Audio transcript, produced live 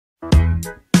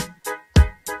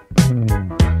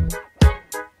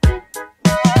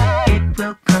It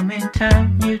will come in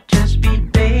time, you just be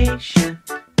patient.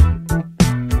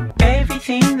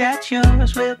 Everything that's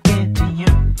yours will get to you.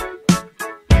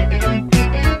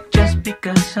 Just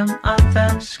because some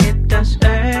others skipped us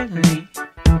early,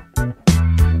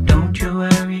 don't you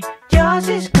worry, yours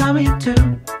is coming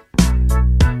too.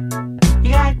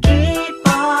 You gotta keep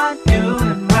on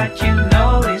doing what you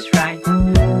know is right.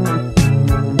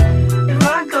 If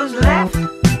one goes left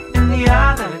and the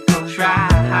other goes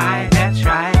right, that's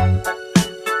right.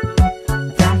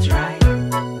 That's right.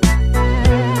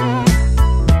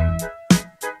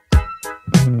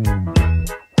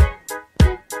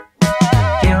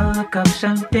 You'll look up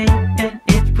someday and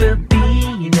it will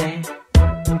be there.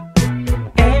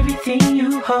 Everything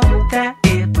you hope that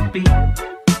it will be.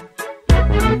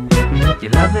 You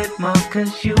love it more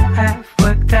cause you have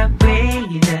worked that way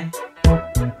there.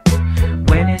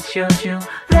 When it's yours you'll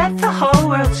let the whole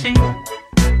world see.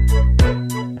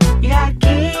 You gotta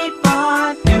keep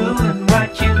on doing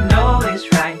what you know is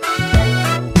right.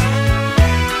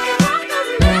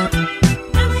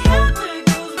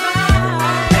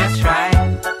 That's right.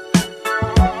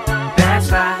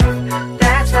 That's life.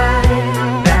 That's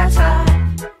life. That's life.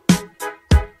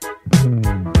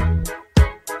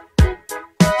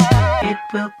 It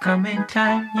will come in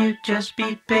time, you just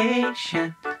be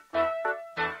patient.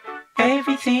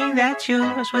 Everything that's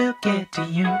yours will get to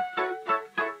you.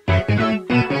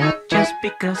 Just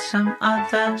because some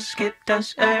others skipped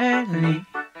us early,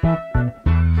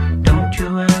 don't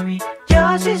you worry,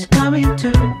 yours is coming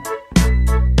too.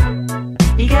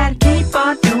 You gotta keep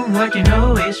on doing what you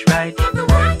know is right. If the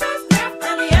one goes left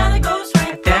and the other goes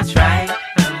right, that's right.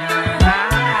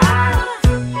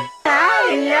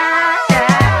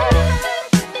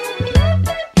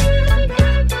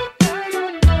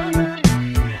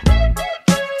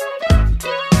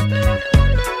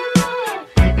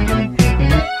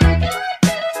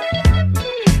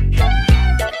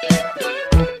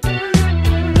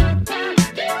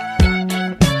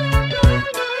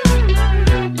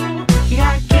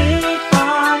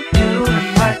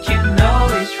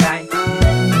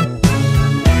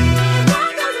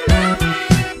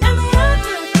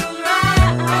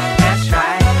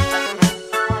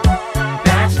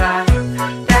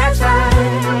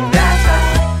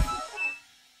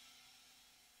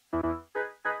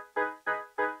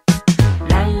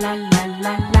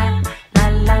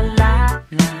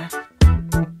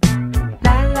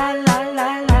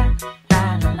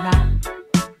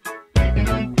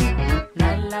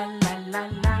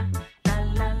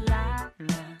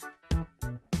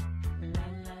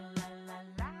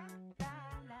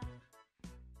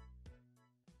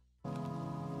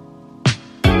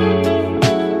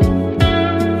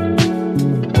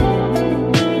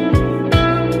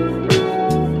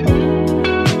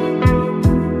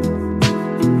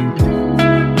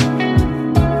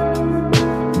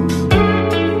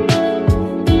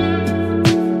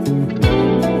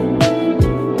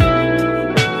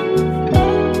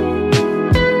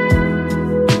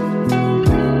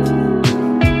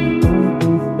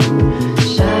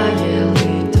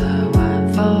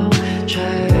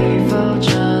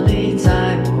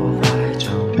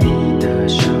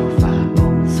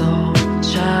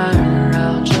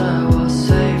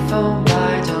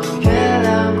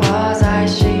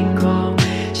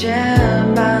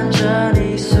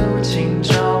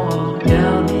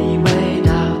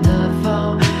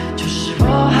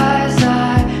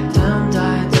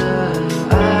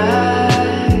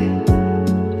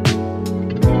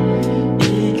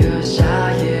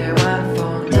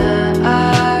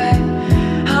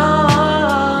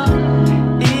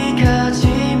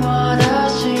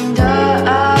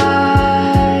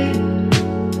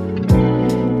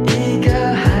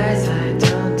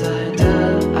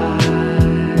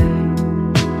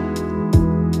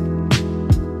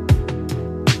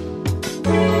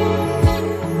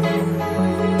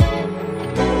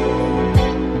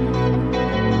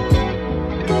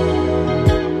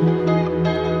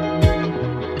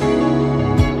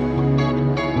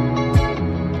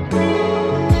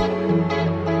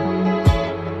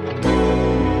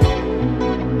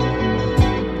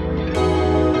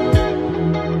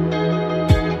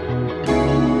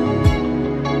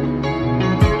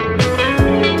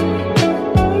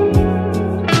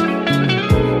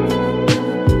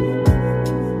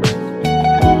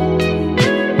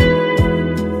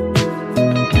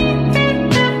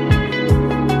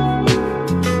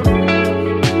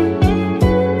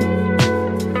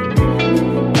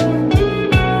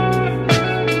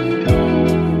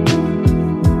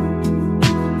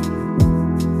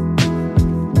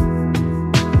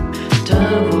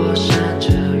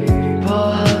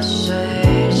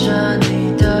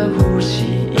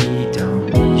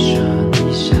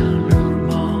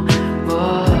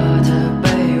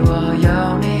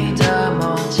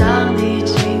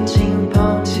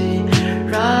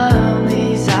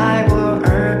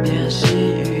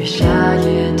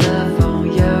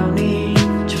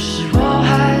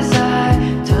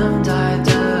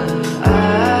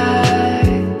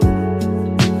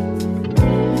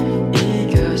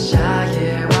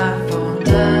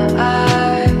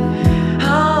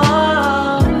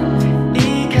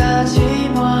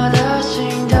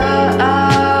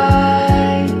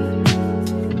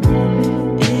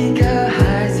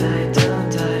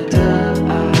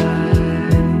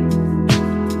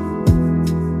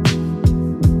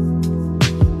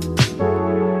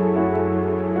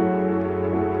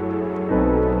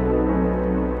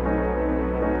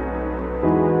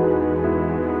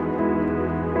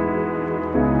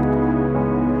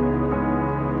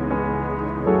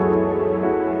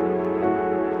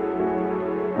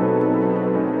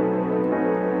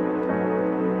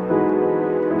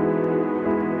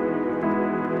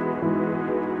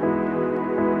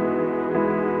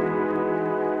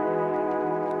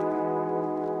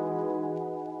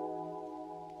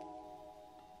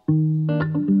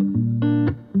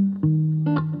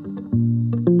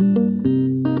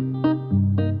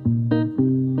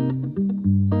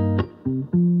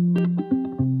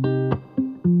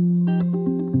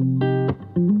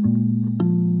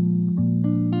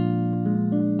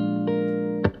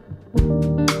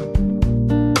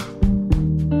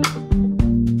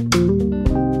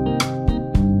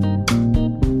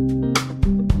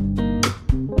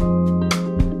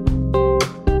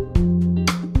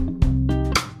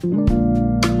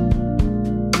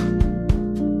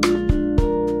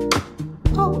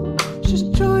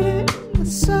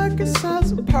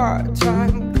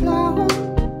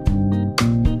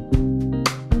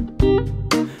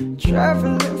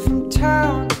 traveling from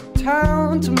town to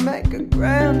town to make a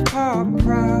grandpa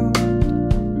proud.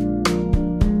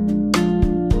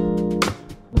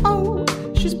 Oh,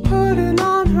 she's putting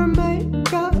on her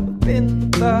makeup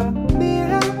in the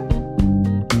mirror.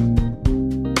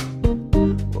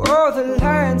 Oh, the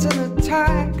lions and the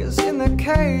tigers in the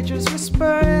cages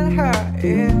whisper in her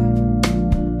ear.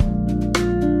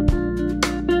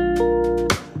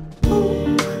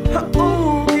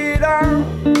 Oh, get out.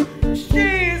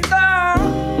 She's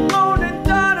the only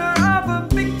daughter of a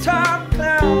big-time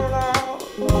clown.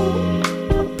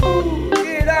 Oh,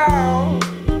 get out.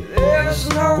 There's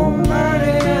no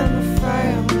money in the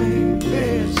family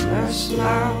business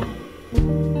now.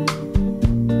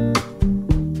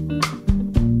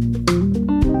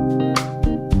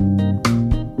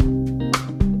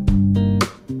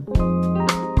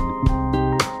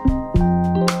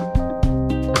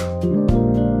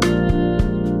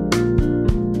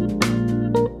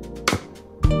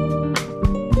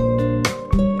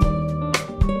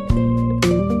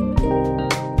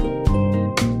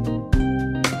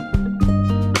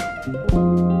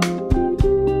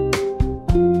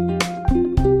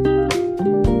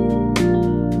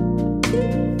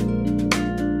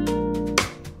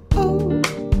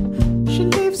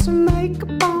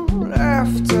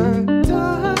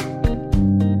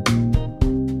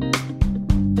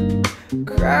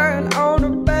 Crying on a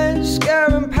bench,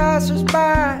 scaring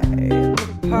passers-by in the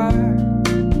park.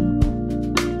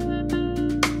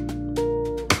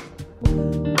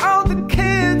 All the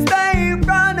kids, they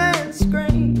run and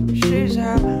scream. She's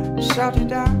a salty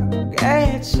dog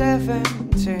at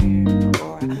 17.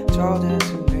 Oh, I told her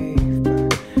to leave,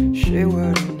 but she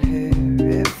wouldn't hear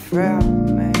it from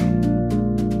me.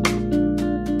 Now,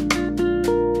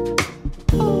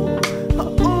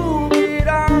 get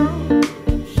out.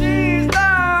 She's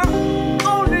the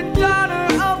only daughter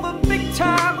of a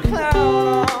big-time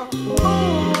clown.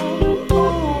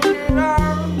 Get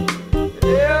out.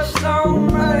 There's no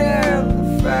money in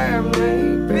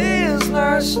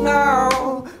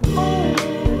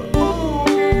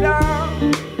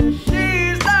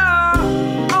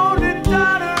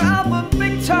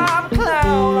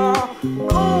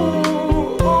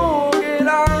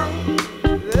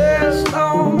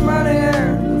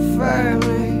the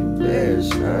family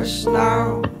business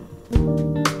now.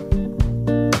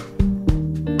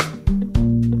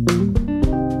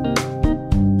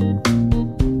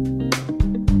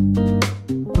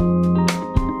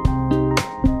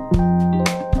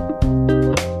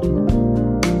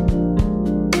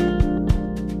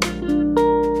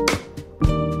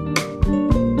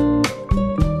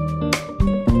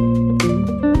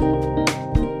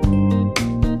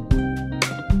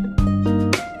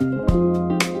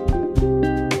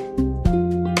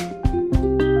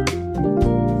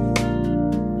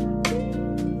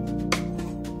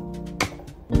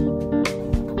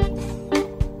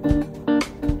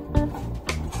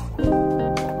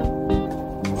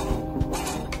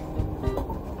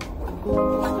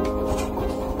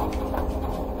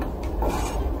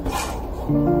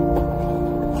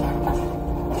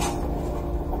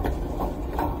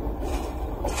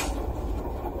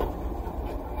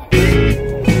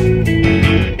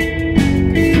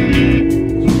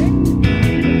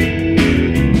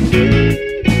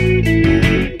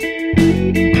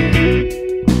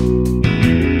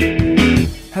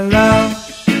 Hello,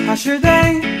 how's your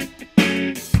day?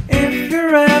 If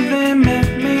you're ever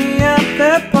meet me at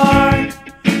the bar,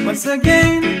 once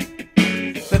again,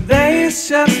 the day is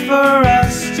just for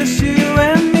us, just you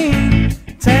and me.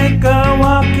 Take a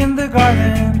walk in the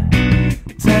garden,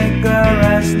 take a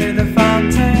rest near the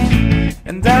fountain.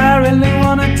 And I really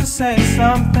wanted to say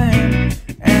something,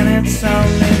 and it's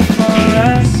only for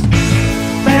us.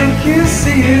 Thank you,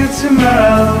 see you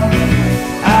tomorrow.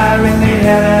 I really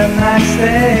had a nice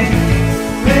day.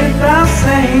 Without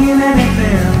saying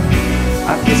anything,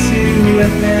 I kiss you,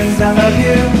 it means I love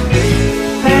you.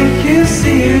 Thank you,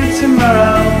 see you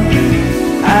tomorrow.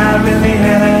 I really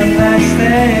had a nice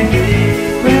day.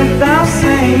 Without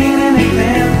saying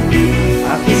anything, I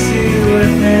kiss you,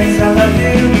 it means I love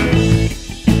you.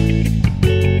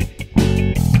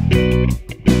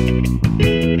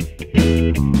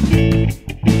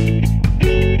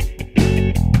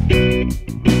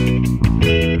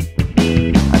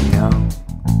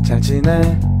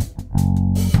 지내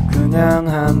그냥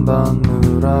한번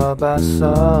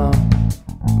물어봤어.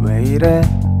 왜 이래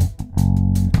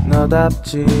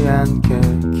너답지 않게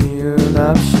기운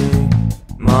없이.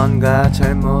 뭔가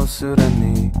잘못을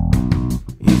했니?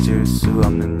 잊을 수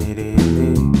없는 일이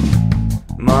있니?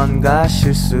 뭔가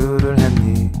실수를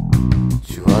했니?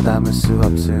 주워 담을 수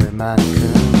없을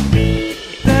만큼.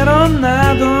 때론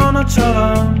나도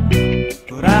너처럼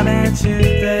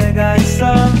불안해질 때가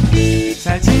있어.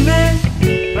 잘 지내?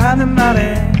 라는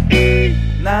말에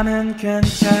나는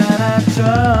괜찮았죠.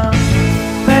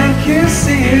 Thank you,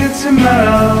 see you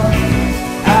tomorrow.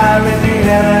 I really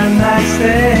had a nice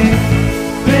day.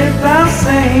 Without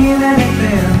saying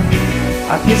anything,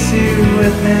 I kiss you,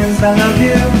 it means I love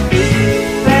you.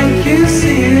 Thank you,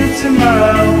 see you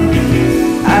tomorrow.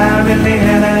 I really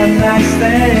had a nice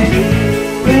day.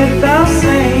 Without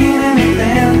saying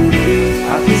anything,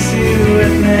 I kiss you,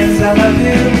 it means I love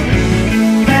you.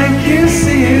 Thank you,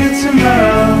 see you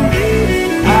tomorrow.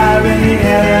 I really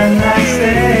had a nice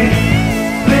day.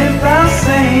 Without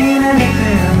saying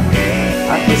anything,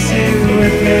 I kiss you,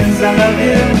 it means I love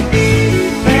you.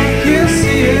 Thank you,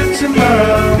 see you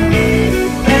tomorrow.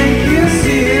 Thank you,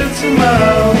 see you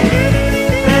tomorrow.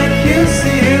 Thank you,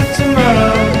 see you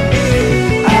tomorrow.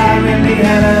 I really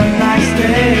had a nice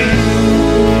day.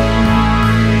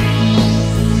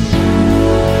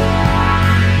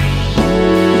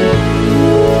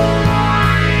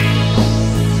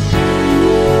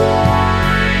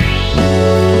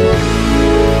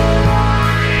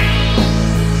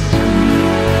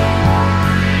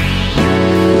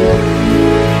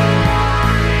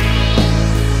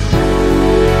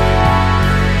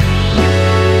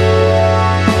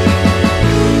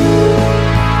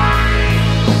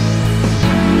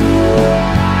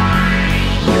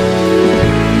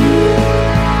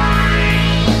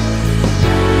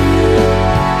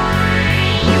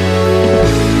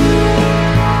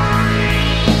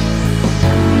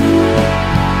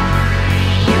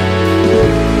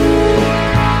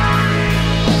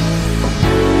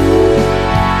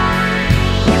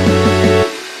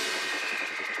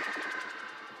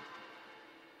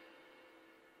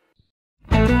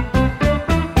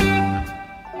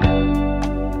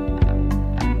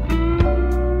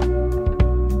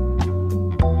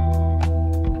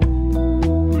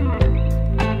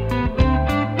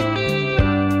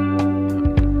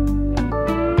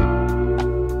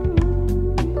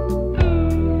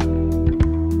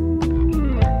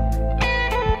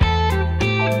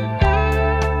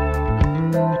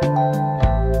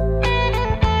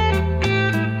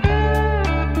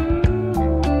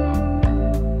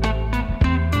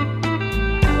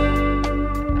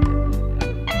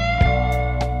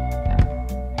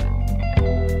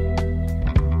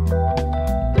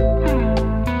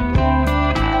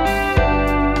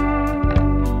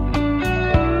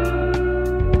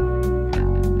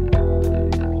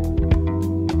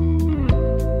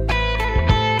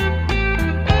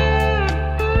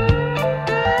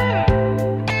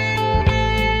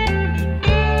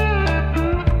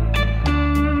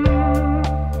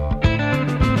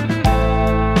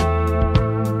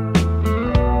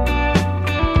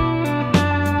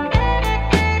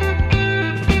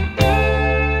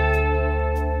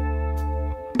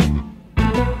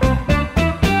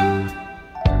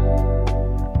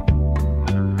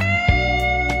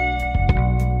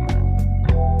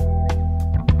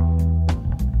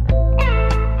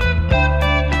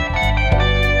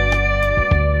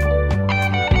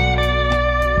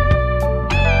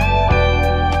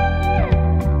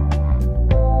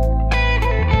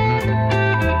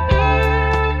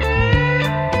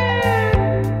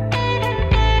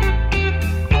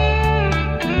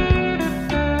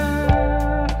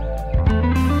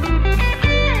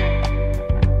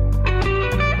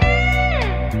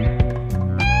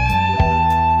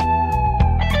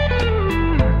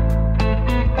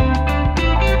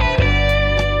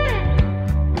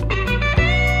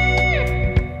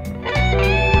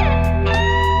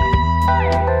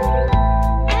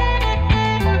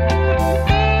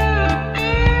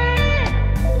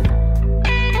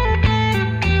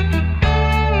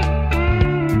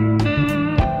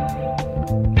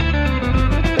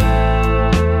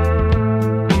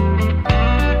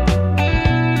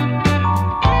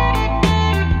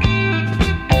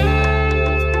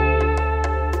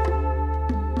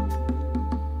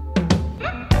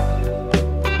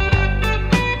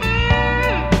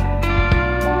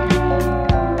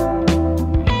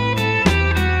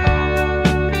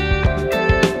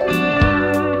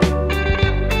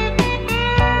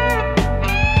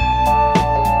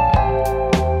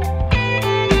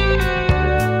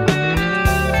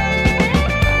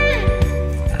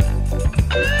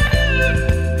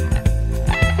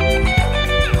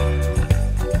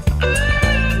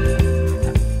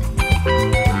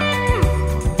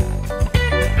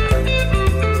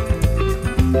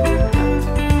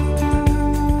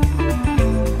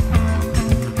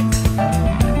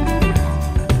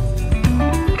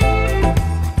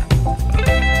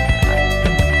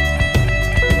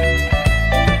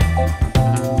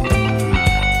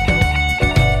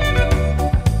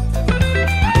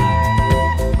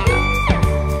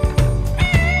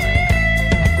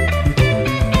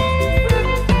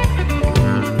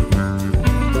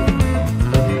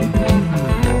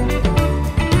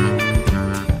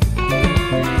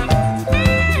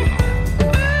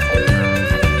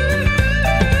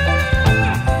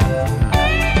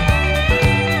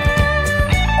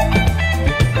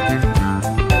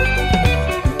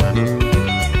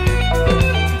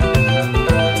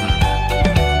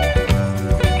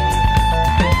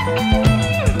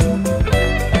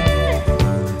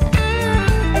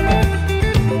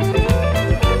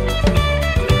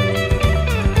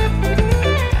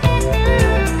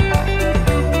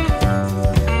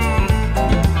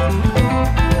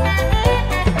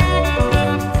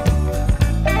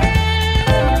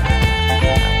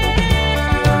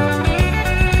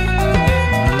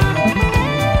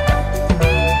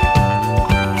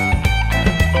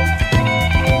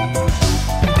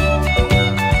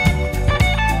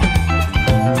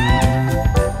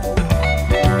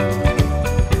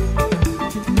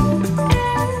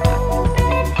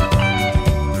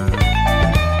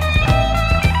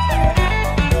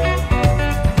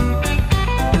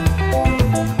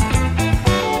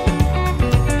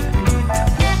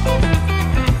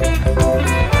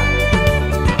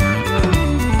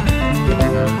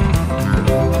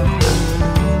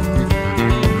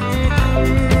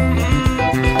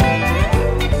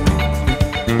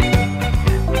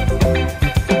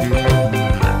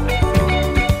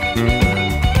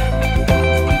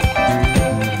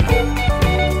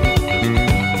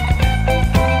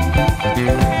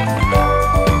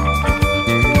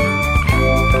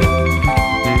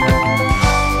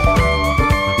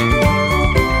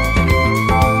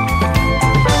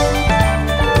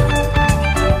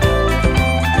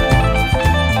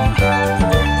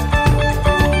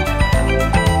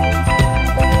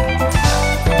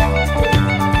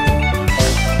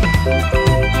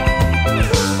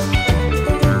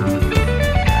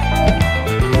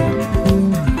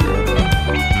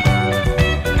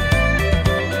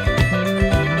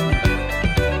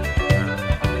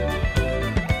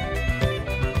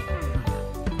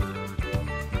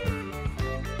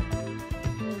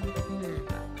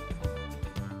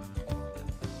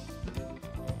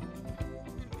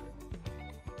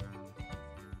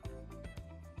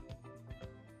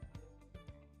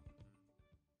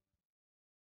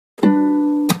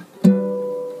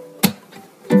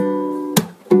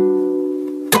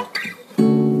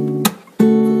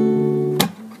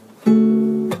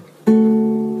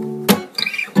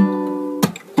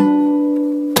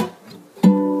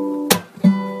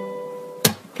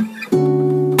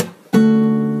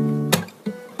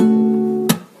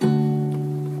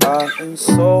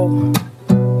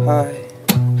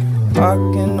 I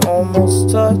can almost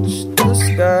touch the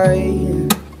sky.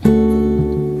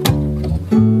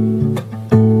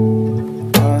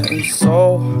 I am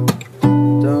so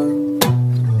done.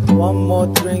 One more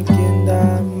drink and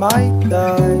I might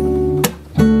die.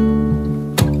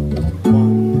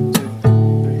 One, two,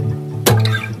 three.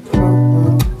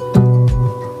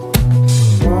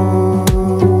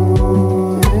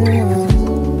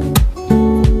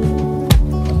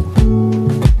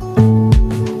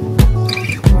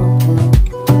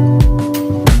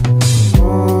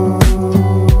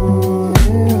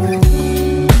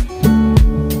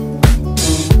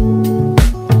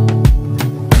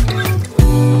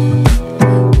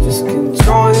 Just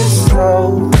control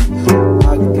yourself.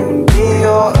 I can be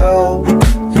your help.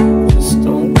 Just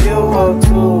don't give up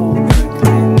too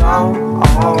quickly now.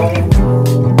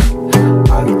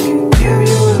 I can give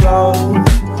you love.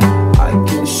 I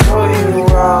can show you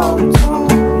around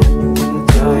town and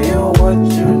tell you what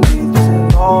you need to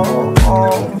know.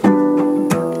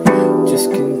 Just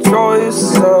control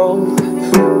yourself.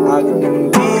 I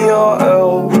can be your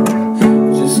help.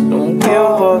 Just don't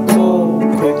give up too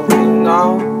quickly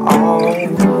now.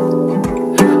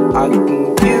 I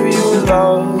can give you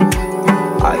love.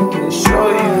 I can show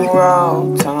you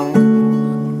around town.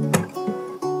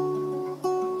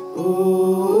 Ooh.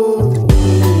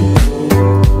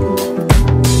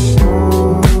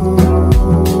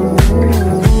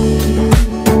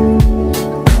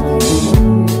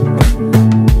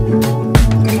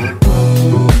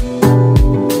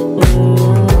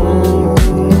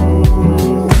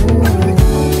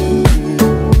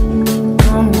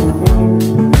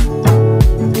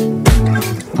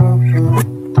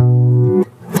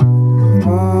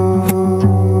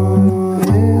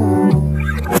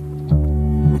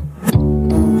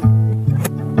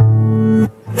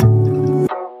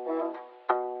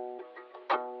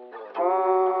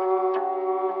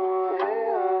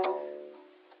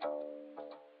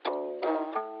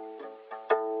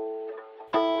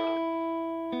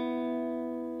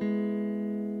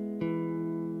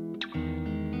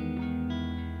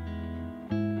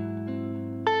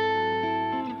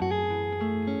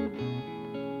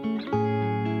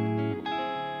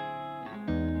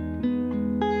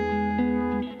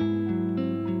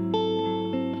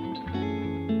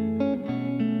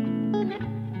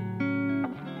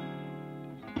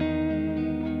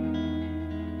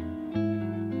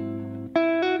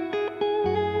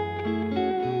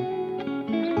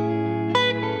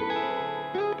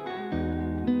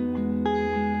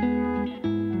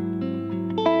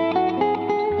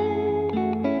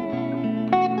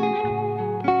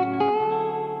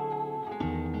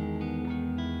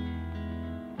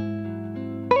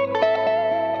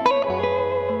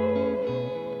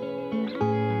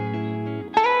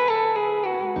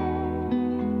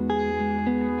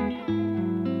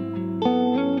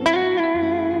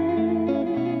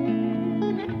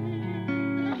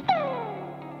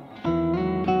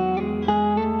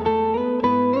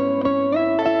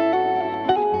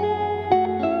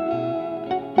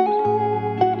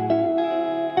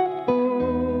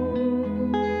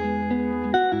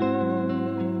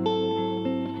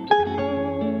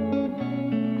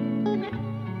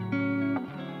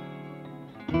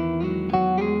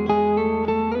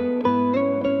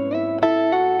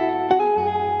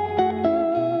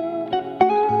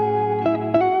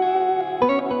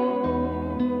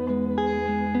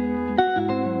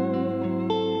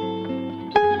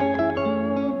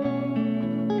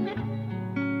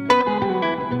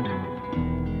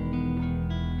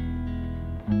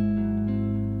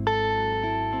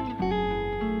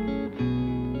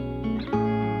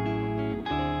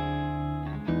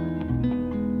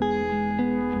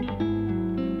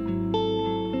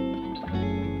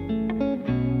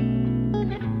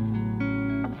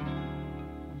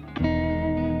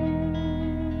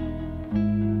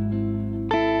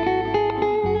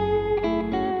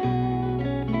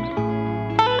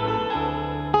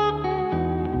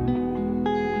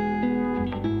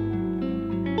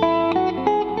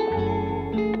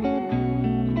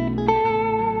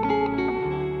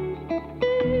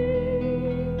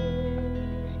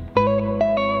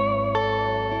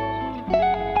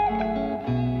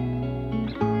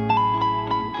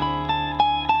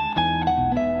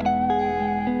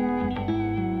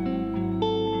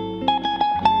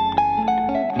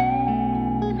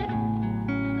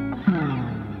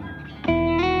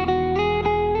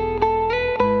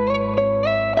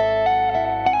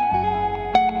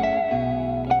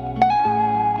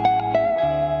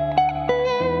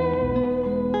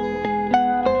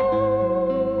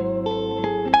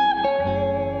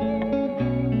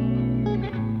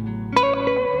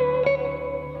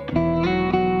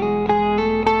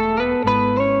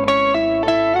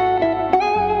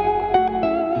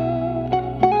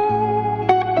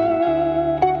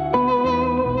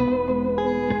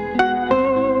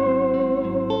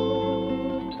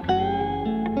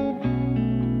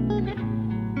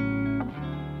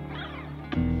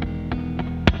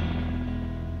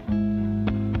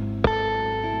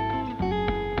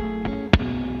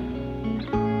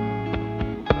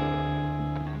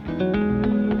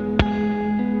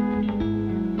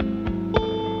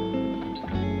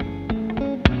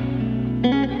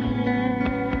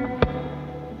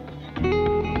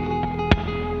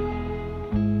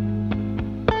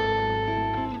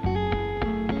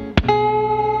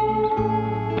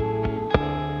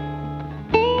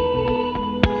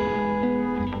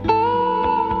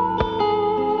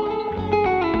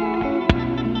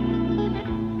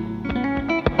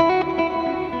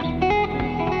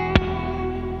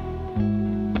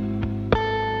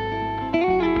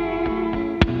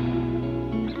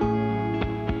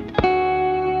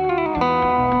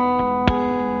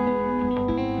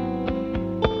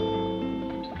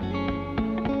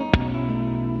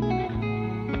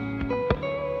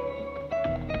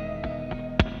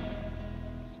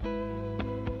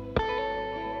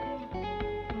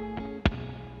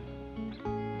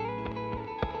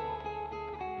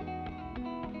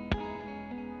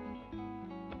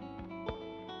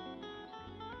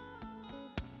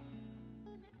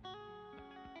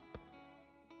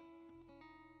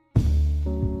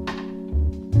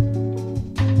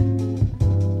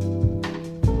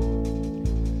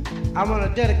 I want to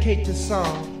dedicate this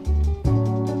song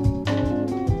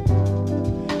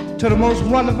to the most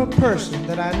wonderful person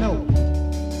that I know.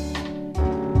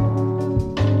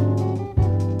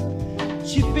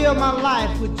 She filled my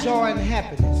life with joy and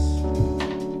happiness,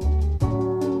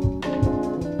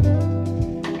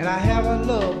 and I have her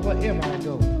love wherever I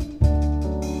go.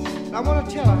 And I want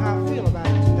to tell her how I feel about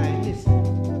it tonight. Listen.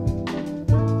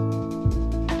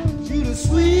 You the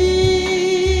sweetest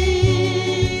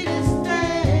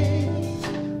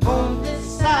thing on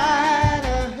this side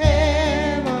of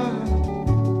heaven.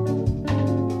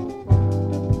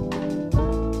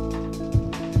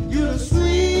 You the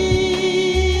sweetest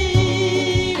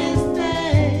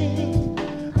thing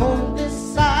on this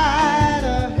side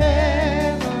of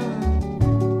heaven.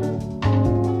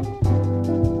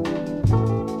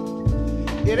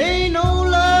 It ain't no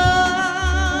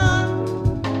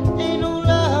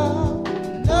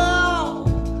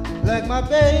my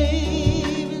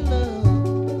baby love.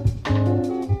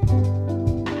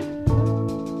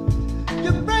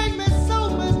 You bring me so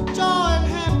much joy and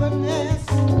happiness.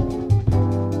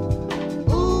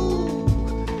 Ooh,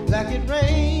 like it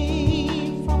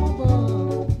rained from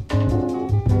above.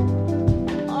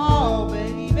 Oh,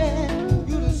 baby,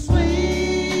 you the sweetest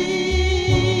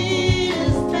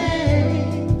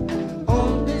thing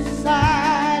on this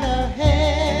side of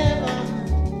heaven.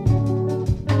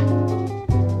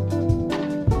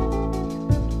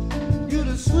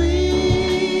 Sweetest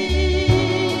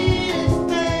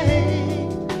thing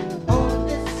on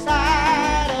this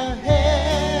side of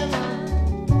heaven.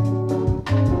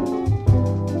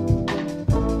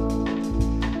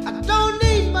 I don't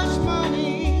need much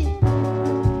money.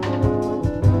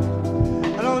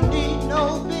 I don't need no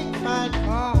big fine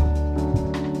car.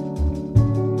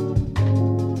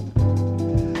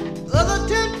 Other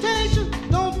temptations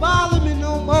don't bother me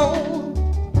no more.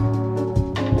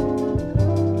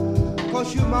 'Cause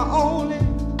you're my only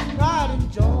pride and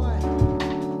joy.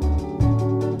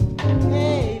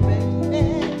 Hey, baby,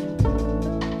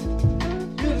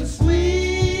 you're the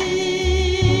sweetest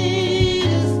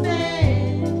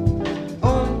thing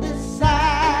on this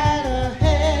side of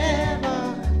heaven.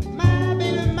 My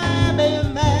baby, my baby,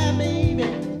 my baby.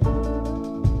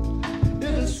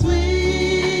 You're the sweetest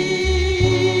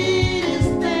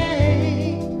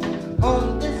thing on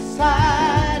this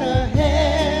side of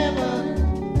heaven.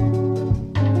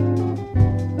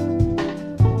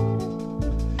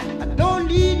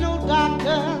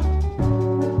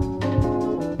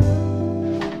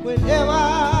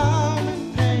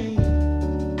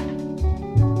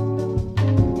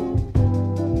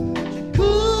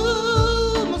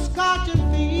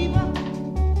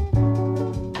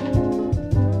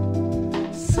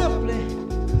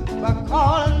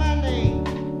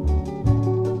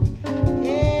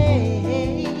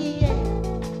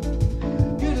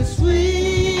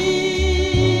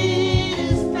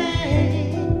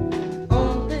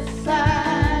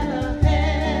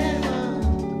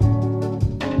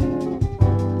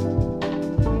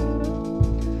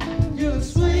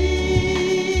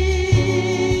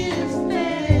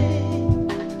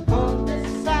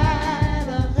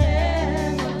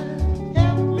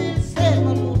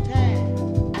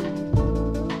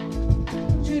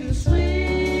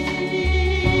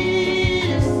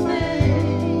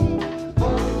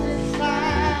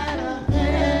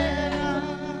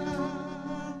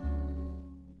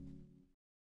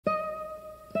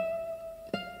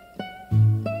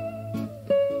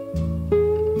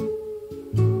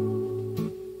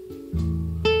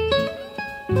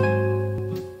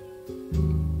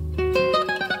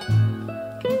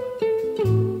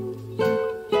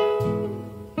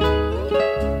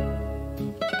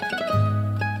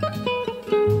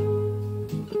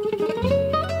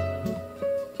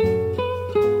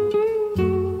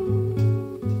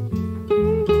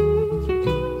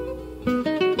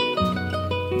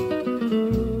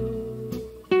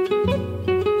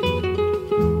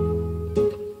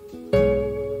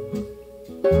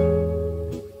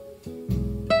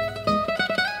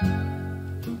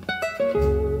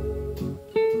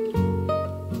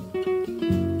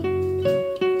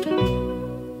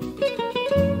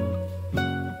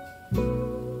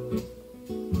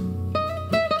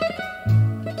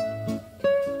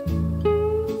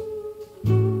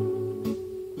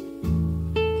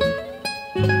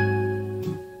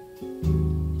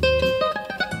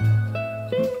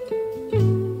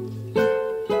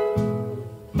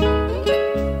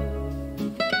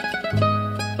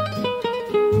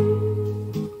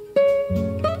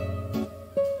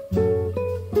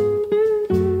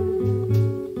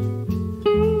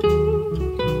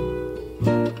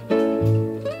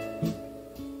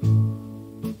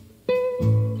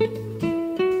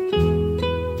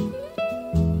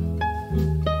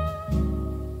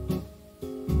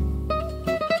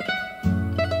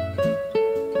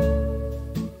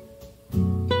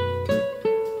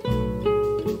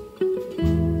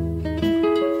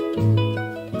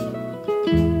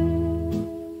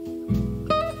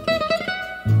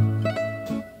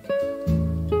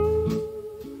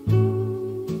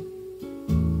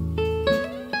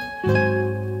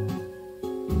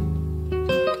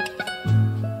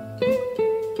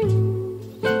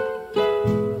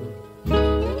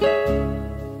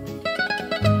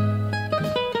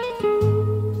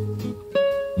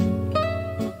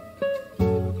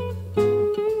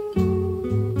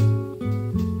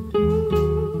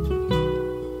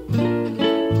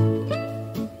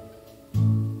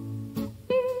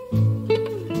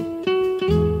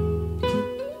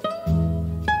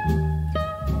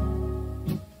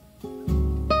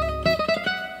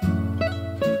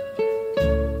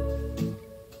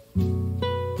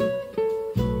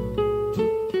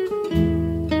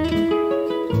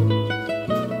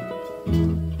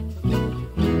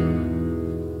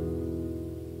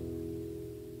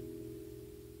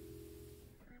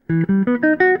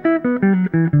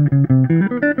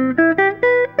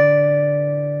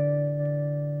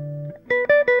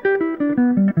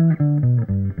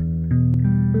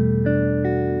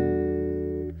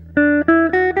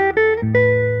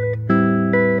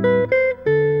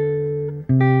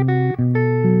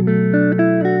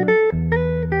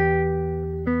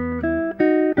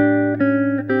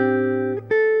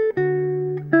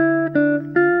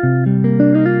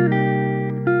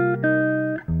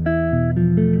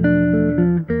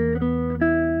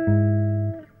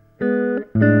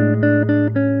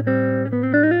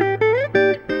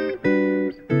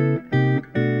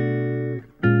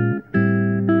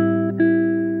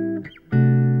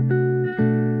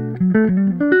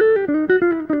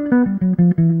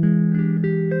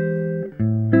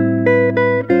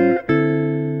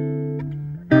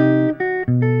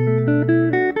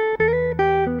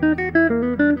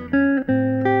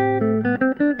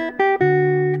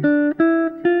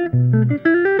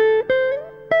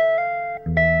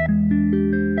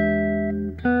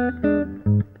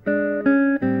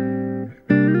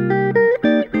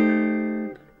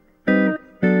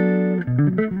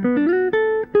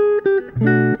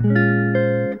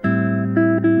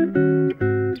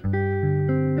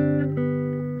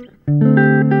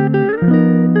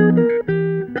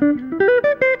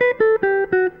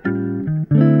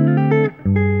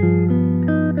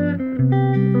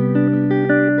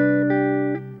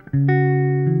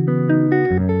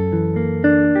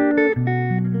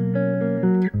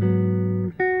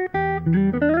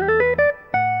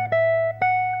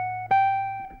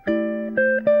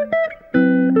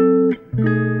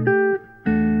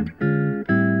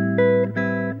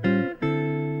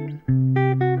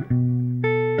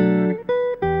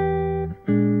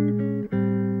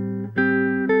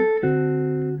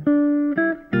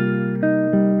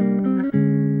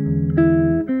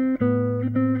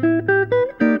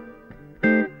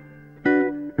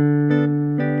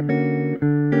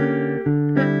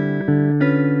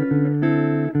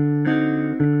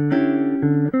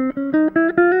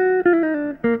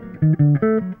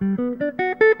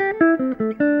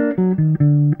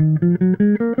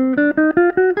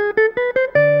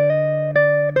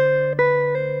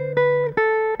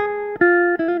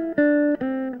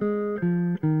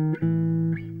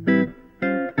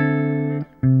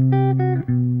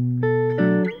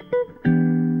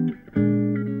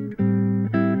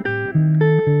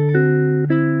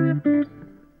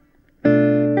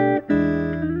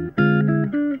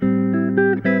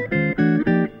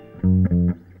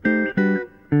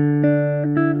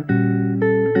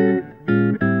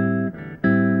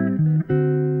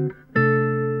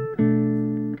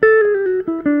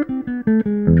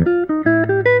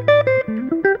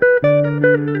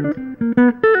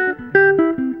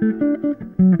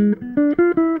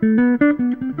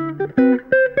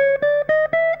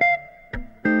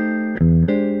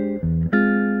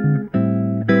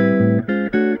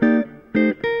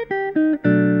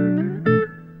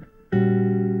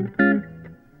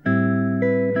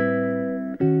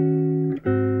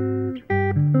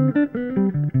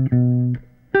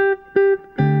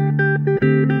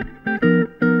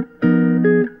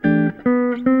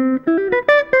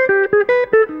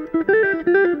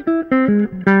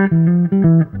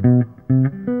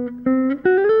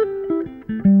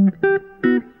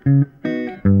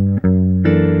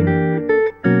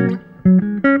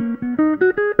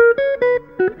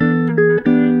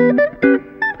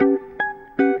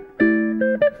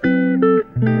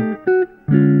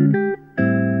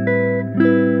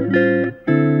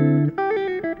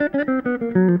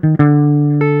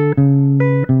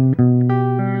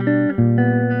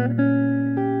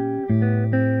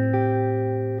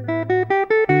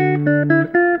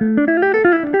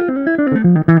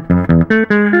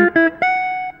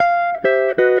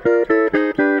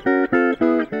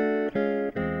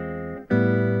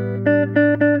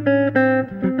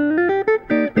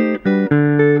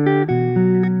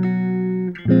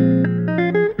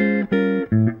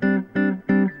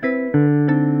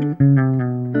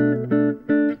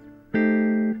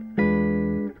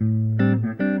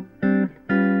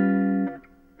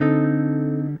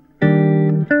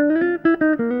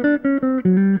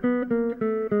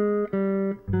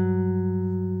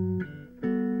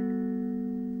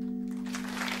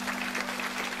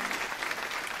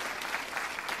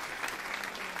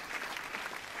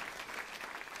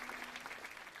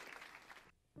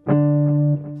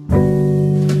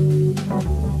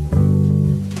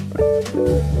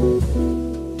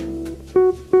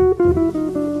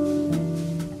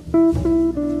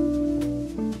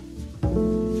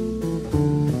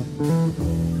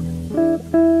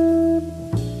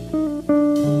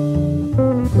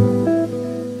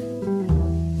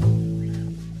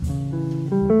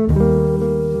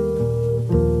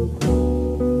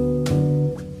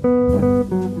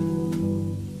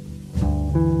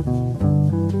 Thank you.